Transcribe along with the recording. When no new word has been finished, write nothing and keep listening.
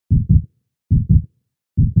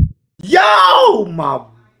Yo, my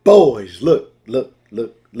boys, look, look,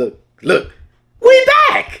 look, look, look. We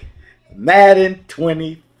back. Madden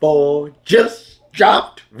 24 just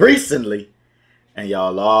dropped recently. And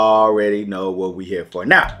y'all already know what we here for.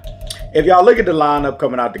 Now, if y'all look at the lineup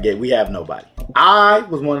coming out the gate, we have nobody. I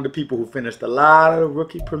was one of the people who finished a lot of the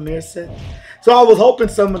rookie premiere sets. So I was hoping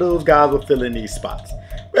some of those guys would fill in these spots.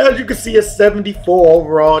 Well, as you can see, a 74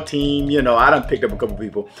 overall team. You know, I done picked up a couple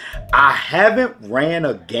people. I haven't ran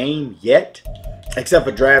a game yet, except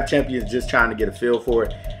for Draft Champions, just trying to get a feel for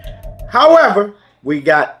it. However, we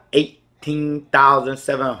got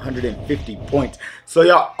 18,750 points. So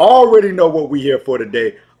y'all already know what we here for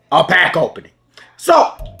today, a pack opening.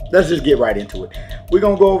 So let's just get right into it. We're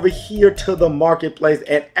going to go over here to the marketplace.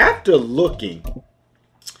 And after looking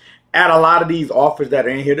at a lot of these offers that are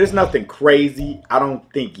in here, there's nothing crazy, I don't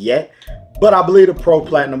think yet. But I believe the Pro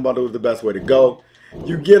Platinum Bundle is the best way to go.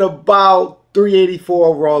 You get about 384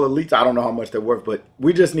 overall elites. I don't know how much they're worth, but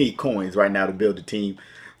we just need coins right now to build a team.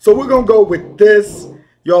 So we're going to go with this.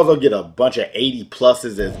 You also get a bunch of 80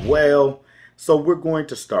 pluses as well. So we're going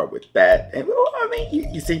to start with that. And I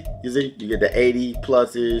mean, you see, you get the 80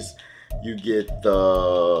 pluses. You get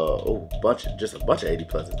the just a bunch of 80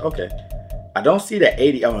 pluses. Okay. I don't see the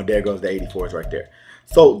 80. Oh, there goes the 84s right there.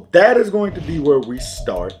 So that is going to be where we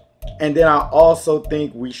start. And then I also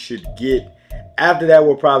think we should get, after that,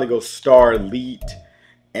 we'll probably go Star Elite.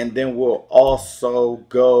 And then we'll also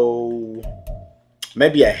go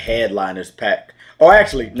maybe a Headliners pack. Oh,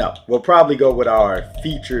 actually, no. We'll probably go with our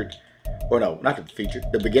featured, or no, not the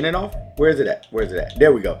featured, the beginning off. Where is it at? Where is it at?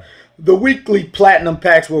 There we go. The weekly platinum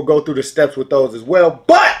packs, we'll go through the steps with those as well.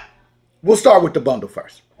 But we'll start with the bundle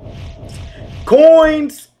first.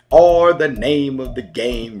 Coins are the name of the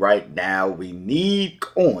game right now. We need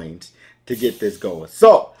coins to get this going.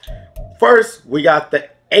 So, first, we got the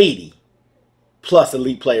 80 plus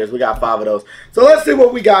elite players. We got 5 of those. So, let's see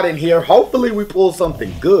what we got in here. Hopefully, we pull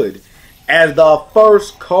something good. As the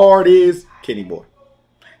first card is Kenny Moore.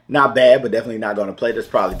 Not bad, but definitely not going to play. That's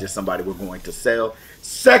probably just somebody we're going to sell.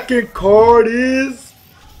 Second card is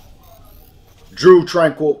Drew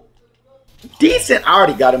Tranquil. Decent. I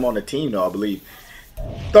already got him on the team, though, I believe.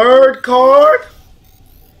 Third card,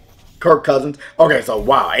 Kirk Cousins. Okay, so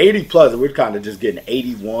wow, 80 plus. We're kind of just getting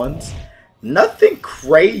 81s. Nothing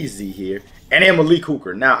crazy here. And then Malik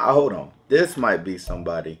Hooker. Now, hold on. This might be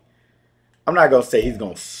somebody. I'm not going to say he's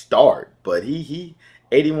going to start, but he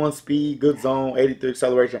 81 speed, good zone, 83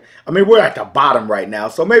 acceleration. I mean, we're at the bottom right now,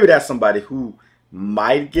 so maybe that's somebody who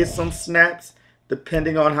might get some snaps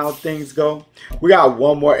depending on how things go. We got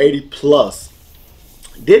one more 80 plus.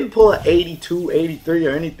 Didn't pull an 82, 83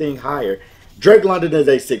 or anything higher. Drake London is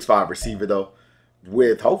a 6'5 receiver, though,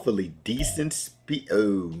 with hopefully decent speed.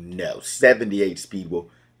 Oh, no, 78 speed will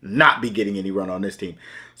not be getting any run on this team.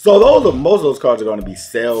 So most of those cards are going to be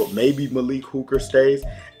sell. Maybe Malik Hooker stays.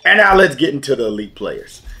 And now let's get into the elite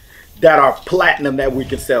players that are platinum that we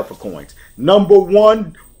can sell for coins. Number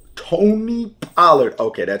 1, Tony Pollard.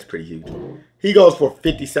 Okay, that's pretty huge. He goes for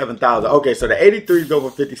 57,000. Okay, so the 83s go for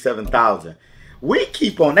 57,000. We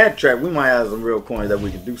keep on that track. We might have some real coins that we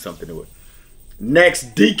can do something with.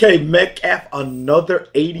 Next, DK Metcalf, another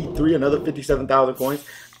 83, another 57,000 coins.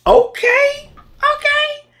 Okay.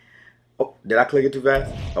 Oh, did I click it too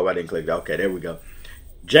fast? Oh, I didn't click it. Okay, there we go.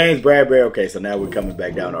 James Bradbury. Okay, so now we're coming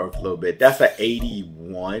back down to earth a little bit. That's an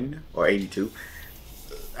 81 or 82.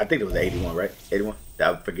 I think it was 81, right? 81. Did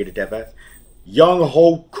I forget it that fast? Young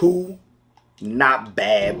Ho Koo. Not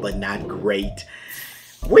bad, but not great.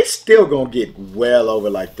 We're still going to get well over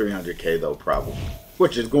like 300K though, probably.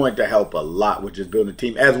 Which is going to help a lot with just building a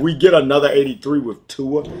team. As we get another 83 with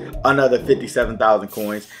Tua, another 57,000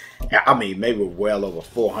 coins. I mean, maybe well over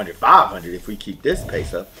 400, 500 if we keep this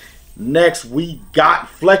pace up. Next, we got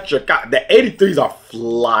Fletcher. The 83s are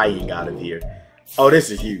flying out of here. Oh,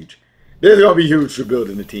 this is huge. This is going to be huge for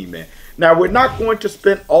building the team, man. Now, we're not going to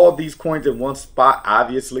spend all these coins in one spot,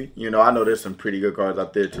 obviously. You know, I know there's some pretty good cards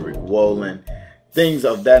out there. Tariq Woolen, things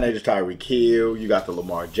of that nature. Tyreek Hill. You got the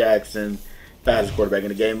Lamar Jackson, fastest quarterback in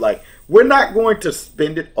the game. Like, we're not going to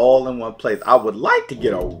spend it all in one place. I would like to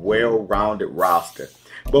get a well-rounded roster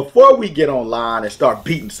before we get online and start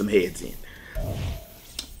beating some heads in.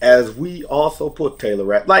 As we also put Taylor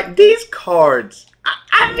Rapp. Like, these cards,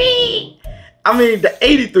 I mean, the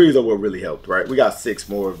 83s are what really helped, right? We got 6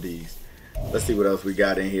 more of these. Let's see what else we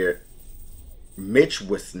got in here. Mitch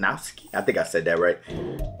Wisnowski. I think I said that right.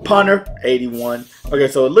 Punter, 81. Okay,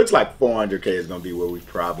 so it looks like 400K is going to be where we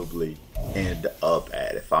probably end up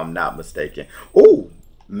at, if I'm not mistaken. Oh,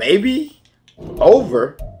 maybe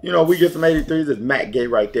over. You know, we get some 83s. It's Matt Gay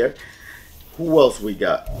right there. Who else we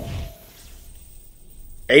got?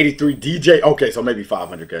 83 DJ. Okay, so maybe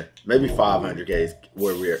 500K. Maybe 500K is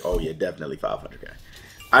where we're. Oh, yeah, definitely 500K.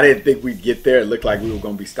 I didn't think we'd get there. It looked like we were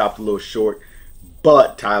going to be stopped a little short.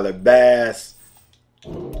 But Tyler Bass,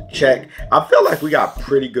 check. I feel like we got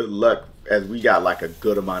pretty good luck as we got like a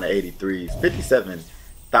good amount of 83s.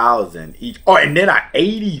 57,000 each. Oh, and then an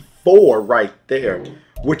 84 right there,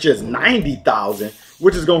 which is 90,000,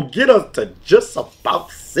 which is going to get us to just about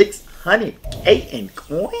 600K in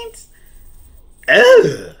coins.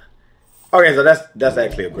 Ugh. Okay, so that's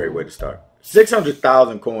actually a great way to start.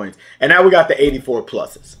 600,000 coins, and now we got the 84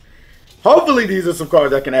 pluses. Hopefully these are some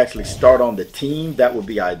cards that can actually start on the team. That would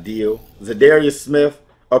be ideal. Zadarius Smith,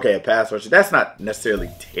 okay, a pass rusher. That's not necessarily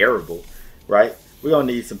terrible, right? We're going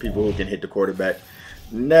to need some people who can hit the quarterback.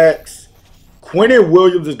 Next, Quinnen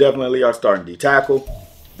Williams is definitely our starting D tackle.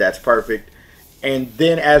 That's perfect. And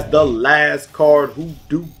then as the last card, who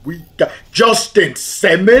do we got? Justin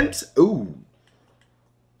Simmons. Ooh.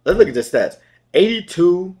 Let's look at the stats.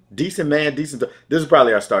 82, decent man, decent. This is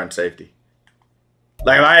probably our starting safety.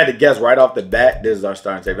 Like, if I had to guess right off the bat, this is our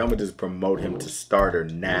starting safety. I'm going to just promote him to starter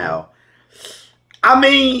now. I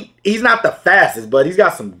mean, he's not the fastest, but he's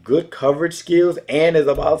got some good coverage skills and is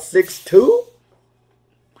about 6'2".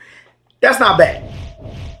 That's not bad.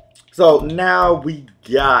 So now we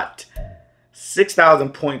got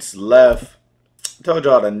 6,000 points left. I told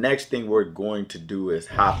y'all the next thing we're going to do is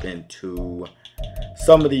hop into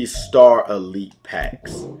some of these Star Elite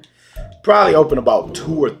packs. Probably open about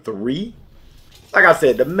 2 or 3. Like I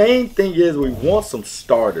said, the main thing is we want some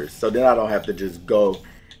starters, so then I don't have to just go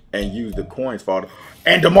and use the coins for it.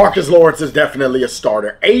 And DeMarcus Lawrence is definitely a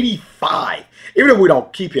starter. 85. Even if we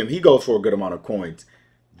don't keep him, he goes for a good amount of coins.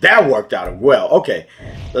 That worked out well. Okay,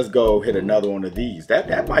 let's go hit another one of these.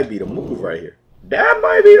 That might be the move right here. That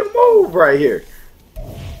might be the move right here.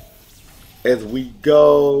 As we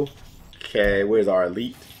go... Okay, where's our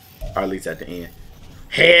elite? Our elite's at the end.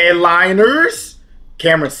 Headliners.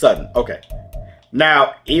 Cameron Sutton. Okay.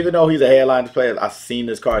 Now, even though he's a headliners player, I've seen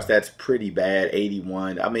this card stats pretty bad.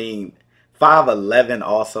 81. I mean, 5'11"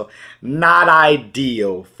 also. Not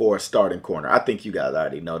ideal for a starting corner. I think you guys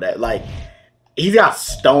already know that. Like, he's got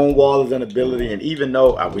Stonewall as an ability, and even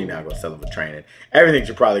though we're not going to sell him for training, everything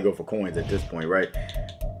should probably go for coins at this point, right?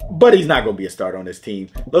 But he's not going to be a starter on this team.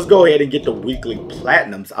 Let's go ahead and get the weekly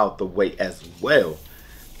platinums out the way as well.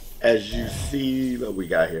 As you see, what we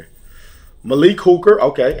got here. Malik Hooker,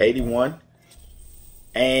 okay, 81.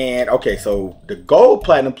 And, okay, so the gold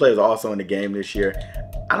platinum players are also in the game this year.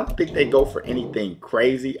 I don't think they go for anything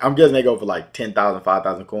crazy. I'm guessing they go for like 10,000,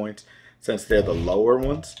 5,000 coins since they're the lower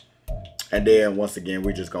ones. And then, once again,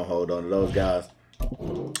 we're just going to hold on to those guys.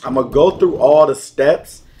 I'm going to go through all the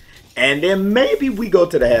steps. And then maybe we go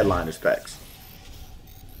to the headliners packs.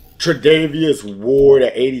 Tre'Davious Ward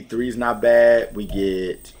at 83 is not bad. We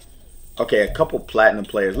get, okay, a couple platinum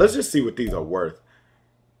players. Let's just see what these are worth.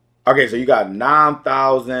 Okay, so you got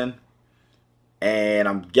 9,000. And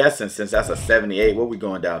I'm guessing since that's a 78, what are we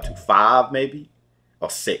going down to? 5 maybe? Or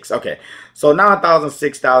 6. Okay, so 9,000,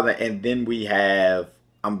 6,000. And then we have,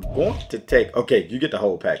 I'm going to take, okay, you get the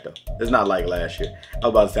whole pack though. It's not like last year. I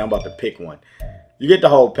was about to say, I'm about to pick one. You get the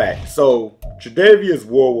whole pack. So, Tre'Davious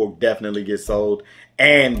Ward will definitely get sold.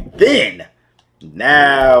 And then,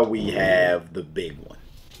 now we have the big one.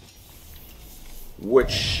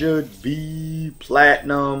 Which should be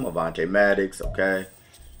Platinum, Avonte Maddox, okay.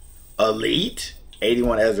 Elite,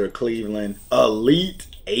 81 Ezra Cleveland. Elite,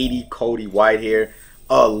 80 Cody Whitehair.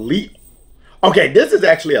 Elite. Okay, this is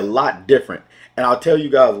actually a lot different. And I'll tell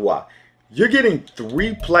you guys why. You're getting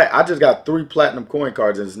 3 I just got 3 platinum coin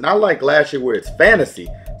cards, and it's not like last year where it's fantasy.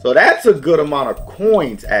 So that's a good amount of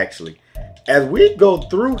coins, actually. As we go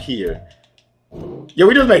through here, yeah,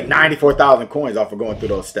 we just made 94,000 coins off of going through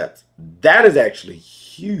those steps. That is actually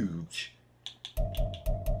huge.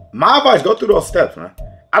 My advice, go through those steps, man.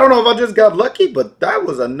 I don't know if I just got lucky, but that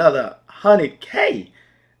was another 100K,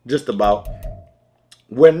 just about.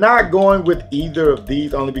 We're not going with either of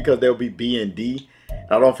these only because they'll be B and D.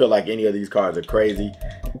 I don't feel like any of these cards are crazy.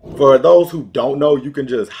 For those who don't know, you can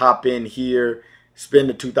just hop in here, spend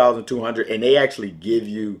the 2,200, and they actually give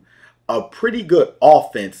you a pretty good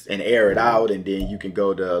offense and air it out. And then you can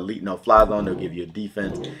go to Elite No Fly Zone. They'll give you a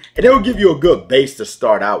defense. And they'll give you a good base to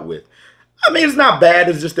start out with. I mean, it's not bad.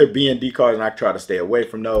 It's just their B&D cards, and I try to stay away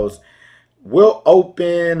from those. We'll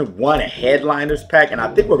open one headliners pack, and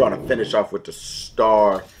I think we're going to finish off with the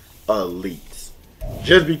Star Elites.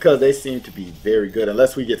 Just because they seem to be very good,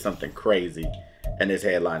 unless we get something crazy in this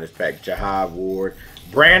headliners pack. Jahad Ward.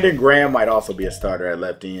 Brandon Graham might also be a starter at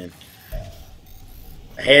left end.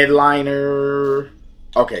 Headliner.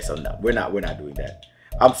 Okay, so no, we're not doing that.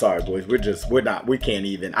 I'm sorry, boys. We can't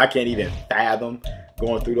even. I can't even fathom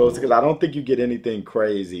going through those because I don't think you get anything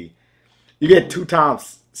crazy. You get 2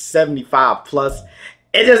 times 75 plus.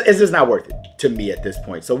 It's just not worth it to me at this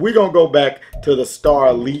point. So we're gonna go back to the Star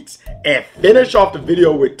Elites and finish off the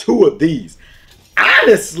video with 2 of these.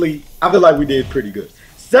 Honestly, I feel like we did pretty good.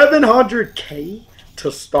 700K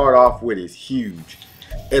to start off with is huge.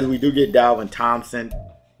 As we do get Dalvin Thompson,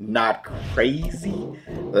 not crazy.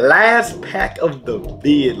 Last pack of the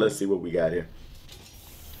bid. Let's see what we got here.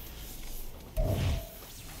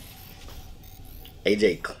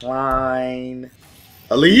 AJ Klein,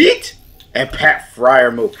 Elite, and Pat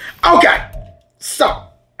Fryermuth. Okay, so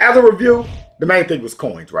as a review, the main thing was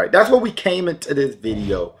coins, right? That's what we came into this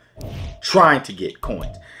video trying to get,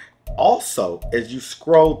 coins. Also, as you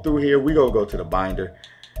scroll through here, we gonna go to the binder.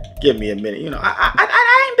 Give me a minute. You know,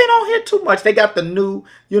 I ain't been on here too much. They got the new,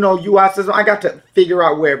 you know, UI system. I got to figure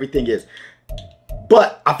out where everything is.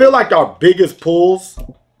 But I feel like our biggest pulls,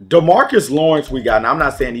 DeMarcus Lawrence we got. Now, I'm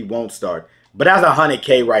not saying he won't start, but that's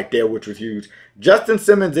 100K right there, which was huge. Justin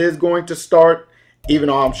Simmons is going to start, even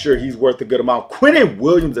though I'm sure he's worth a good amount. Quentin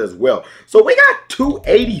Williams as well. So we got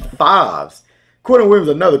 285s. Quentin Williams,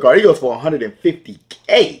 another card. He goes for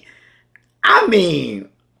 150K. I mean,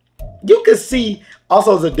 you can see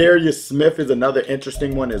also Zadarius Smith is another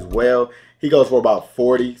interesting one as well. He goes for about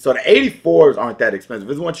 40. So the 84s aren't that expensive.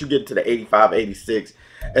 It's once you get to the 85, 86,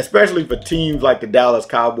 especially for teams like the Dallas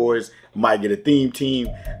Cowboys, might get a theme team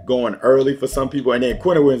going early for some people. And then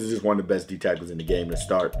Quentin Williams is just one of the best D tackles in the game to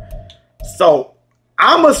start. So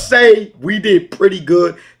I'm going to say we did pretty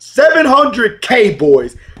good. 700K,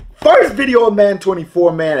 boys. First video of Man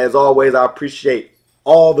 24, man. As always, I appreciate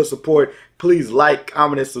all the support. Please like,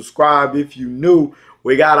 comment, and subscribe if you new.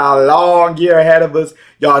 We got a long year ahead of us.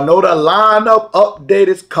 Y'all know the lineup update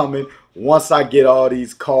is coming once I get all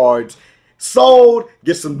these cards sold,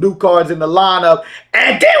 get some new cards in the lineup,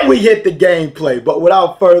 and then we hit the gameplay. But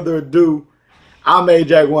without further ado, I'm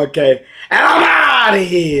AJ1K, and I'm out of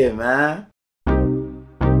here, man.